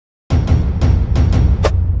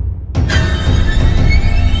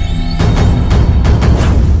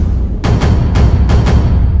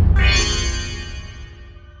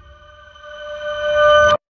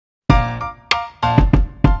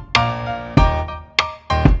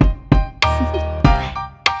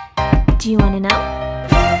Do you wanna know?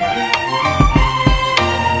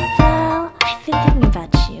 Well, I've been thinking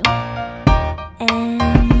about you,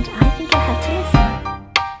 and I think you'll have to listen,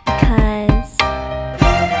 because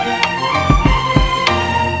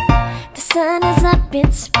the sun is up,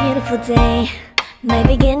 it's a beautiful day. My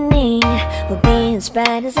beginning will be as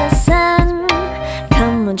bright as the sun.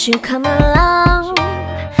 Come, won't you come along?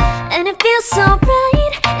 And it feels so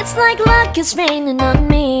bright, it's like luck is raining on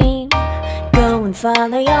me. Go and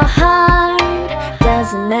follow your heart,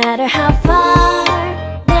 doesn't matter how far.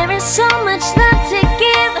 There is so much love to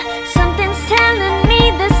give, something's telling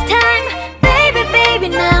me this time. Baby, baby,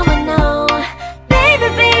 now I know. Baby,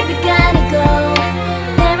 baby, gotta go.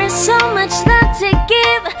 There is so much love to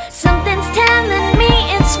give, something's telling me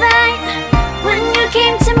it's right. When you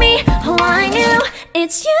came to me, oh I knew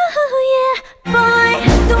it's you, yeah, boy.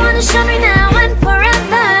 The one who showed me now and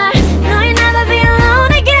forever. No, you'll never be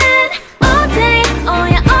alone again. All day, oh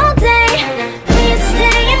yeah, all day. Please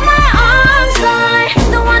stay in my arms, boy.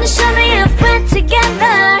 The one who showed me if we're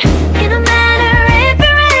together. It don't matter if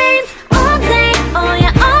it rains. All day, oh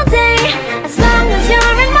yeah, all day. As long as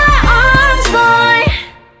you're in my arms, boy.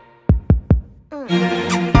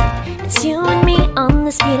 It's you and me on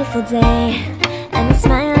this beautiful day, and I'm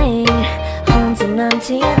smiling, holding on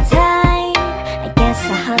to you tight. I guess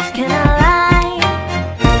our hearts can align,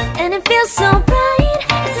 and it feels so bright.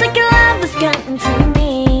 It's like your love has gotten to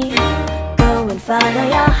me. Go and follow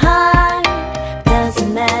your heart,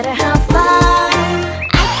 doesn't matter how far.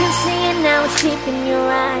 I can see it now, it's deep in your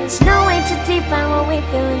eyes. No way to define what we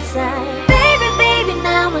feel inside. Baby, baby,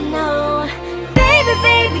 now I know. Baby,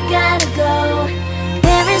 baby, gotta go.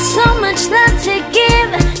 There is so much love to give,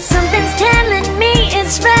 something's telling me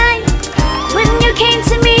it's right. When you came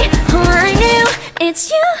to me, oh I knew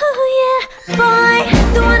it's you, yeah, boy.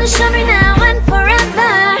 The one who showed me now and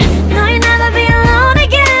forever. No, you'll never be alone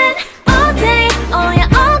again. All day, oh yeah,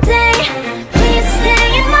 all day. Please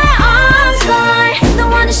stay in my arms, boy. The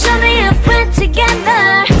one who showed me if we're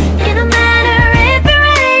together. It don't matter if it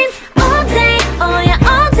rains. All day, oh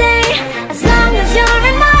yeah, all day. As long as you're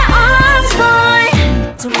in my arms, boy.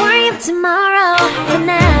 Don't worry of tomorrow, for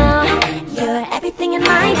now you're everything in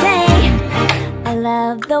my day. I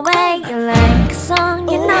love the way you like a song,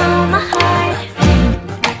 you know my heart.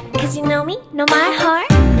 Cause you know me, know my heart.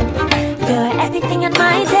 You're everything in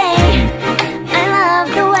my day. I love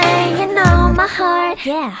the way you know my heart.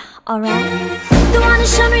 Yeah, alright. The one who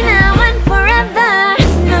showed me now and forever.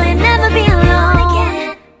 No, you'll never be alone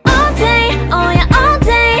again. All day, oh yeah, all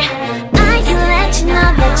day. I can let you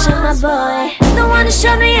know that you're my boy. The one who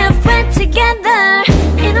showed me if we're together.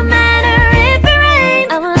 It don't matter if it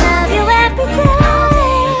rains. I will love you every day.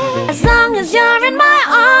 As long as you're in my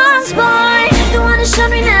arms, boy. The one who showed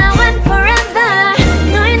me now and forever.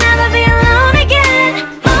 No, you'll never be alone again.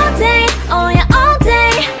 All day, oh yeah, all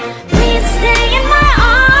day. Please stay in my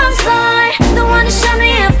arms, boy. The one who showed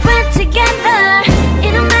me if we're together.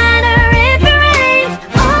 It don't matter if it rains.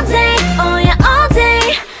 All day, oh yeah, all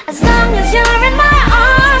day. As long as you're in my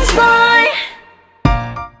arms, boy.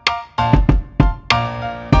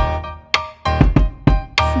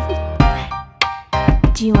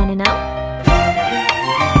 Do you wanna know?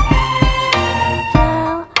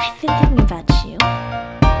 Well, I've been thinking about you,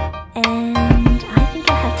 and I think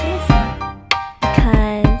you'll have to listen,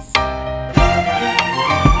 because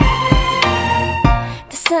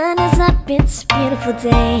the sun is up, it's a beautiful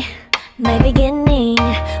day. My beginning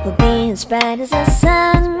will be as bright as the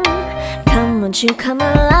sun. Come, won't you come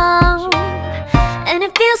along? And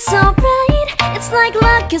it feels so bright, it's like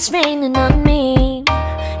luck is raining on me.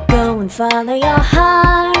 Go and follow your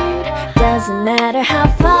heart, doesn't matter how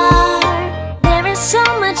far. There is so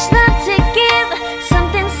much love to give,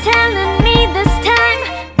 something's telling me this time.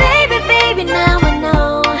 Baby, baby, now I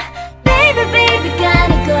know. Baby, baby,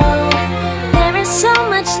 gotta go. There is so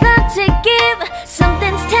much love to give,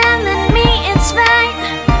 something's telling me it's right.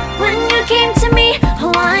 When you came to me,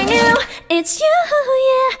 oh I knew it's you,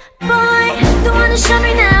 yeah, boy. The one who showed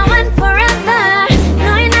me now and forever.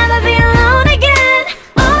 No, you'll never be alone again.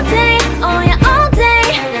 All day, oh yeah, all day.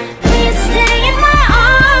 Please stay in my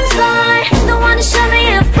arms, boy. The one who showed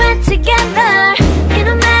me if we're together. It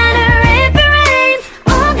don't matter if it rains.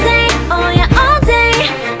 All day, oh yeah, all day.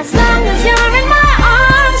 As long as you're in my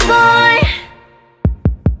arms, boy.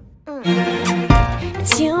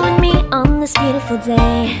 It's you and me on this beautiful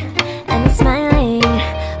day, and I'm smiling,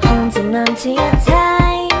 holding on to you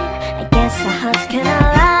tight. I guess our hearts can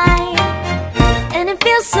align, and it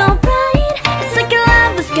feels so bright. It's like your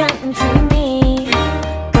love has gotten to me.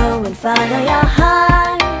 Go and follow your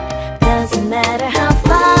heart, doesn't matter how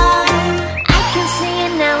far. I can see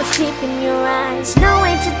it now, it's deep in your eyes. No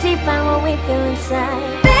way to define what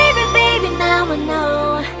inside. Baby, baby, now I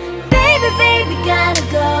know. Baby, baby, gotta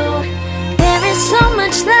go. There is so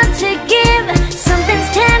much love to give. Something's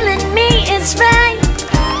telling me it's right.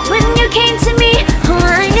 When you came to me, oh,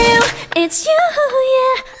 I knew it's you,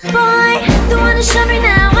 yeah, boy. The one who showed me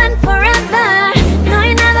now and forever. No,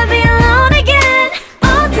 you'll never be alone again.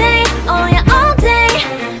 All day, oh yeah, all day.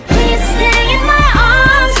 Please stay in my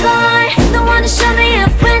arms, boy. The one who showed me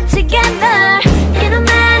if we're together. It don't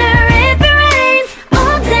matter if it rains.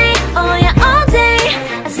 All day, oh yeah, all day.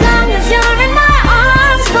 As long as you're in my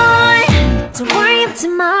arms, boy. Don't worry of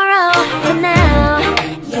tomorrow. For now,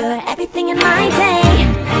 you're everything in my day.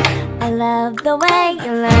 I love the way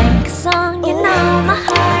you like a song. You know my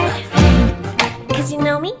heart. Cause you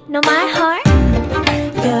know me, know my heart.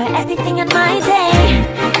 You're everything in my day.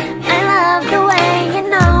 I love the way you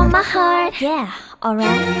know my heart. Yeah,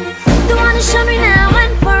 alright. The one who showed me now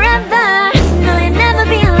and forever. No, you'll never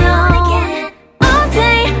be alone again. All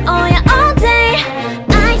day, oh yeah, all day.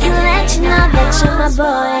 I can let you know that you're my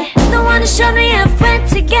boy. The one who showed me if we're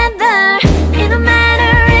together. It don't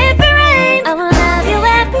matter if it rains. I will love you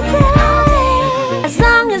every day. As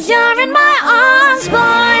long as you're in my arms,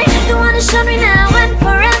 boy. The one who showed me now and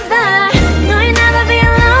forever. No, you'll never be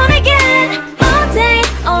alone again. All day,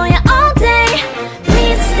 oh yeah, all day.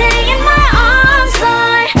 Please stay in my arms,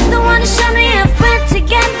 boy. The one who showed me if we're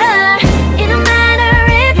together. It don't matter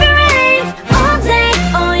if it rains. All day,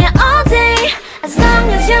 oh yeah, all day. As long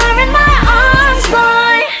as you're in my arms,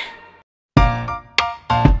 boy.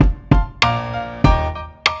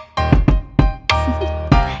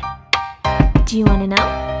 Do you wanna know?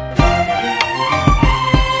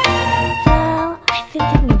 Well, I've been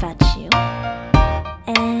thinking about you,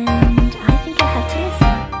 and I think I'll have to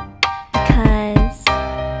listen. Because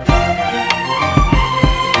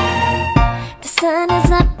the sun is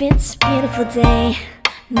up, it's a beautiful day.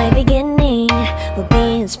 My beginning will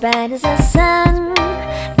be as bright as the sun.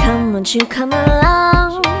 Come, won't you come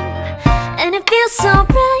along? And it feels so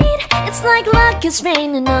bright, it's like luck is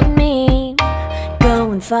raining on me.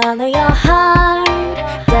 Go and follow your heart,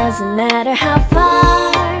 doesn't matter how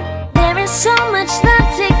far. There is so much love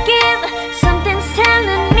to give. Something's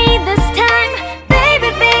telling me this time. Baby,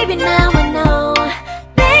 baby, now I know.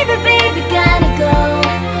 Baby, baby, gotta go.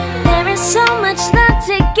 There is so much love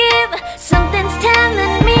to give. Something's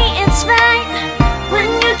telling me it's right. When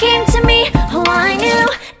you came to me, oh, I knew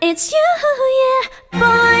it's you, yeah,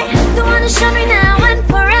 boy. The one who showed me now and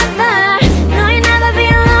forever. No, you'll never be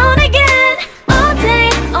alone again. All day,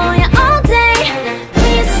 oh yeah, all day.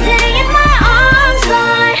 Please stay in my arms,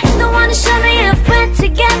 boy. The one who showed me if we're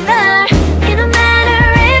together. It don't matter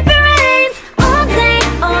if it rains. All day,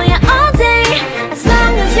 oh yeah, all day. As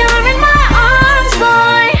long as you're in my arms,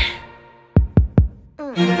 boy.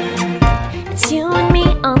 It's you and me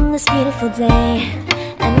on this beautiful day.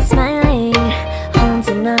 And I'm smiling,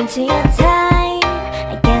 holding on to you tight.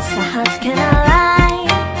 I guess our hearts cannot lie.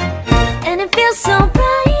 And it feels so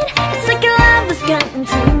bright, it's like your love has gotten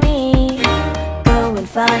to me. Go and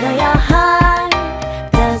follow your heart,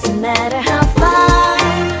 doesn't matter how far.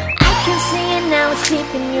 I can see it now, it's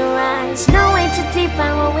deep in your eyes. No way to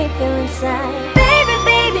define what we feel inside. Baby,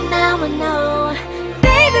 baby, now I know.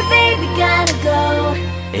 Baby, baby, gotta go.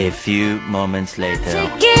 A few moments later. To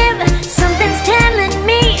give, something's telling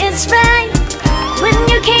me it's right. When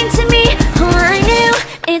you came to me, oh, I knew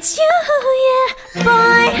it's you, yeah,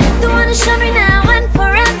 boy. The one who showed me now and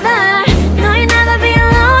forever.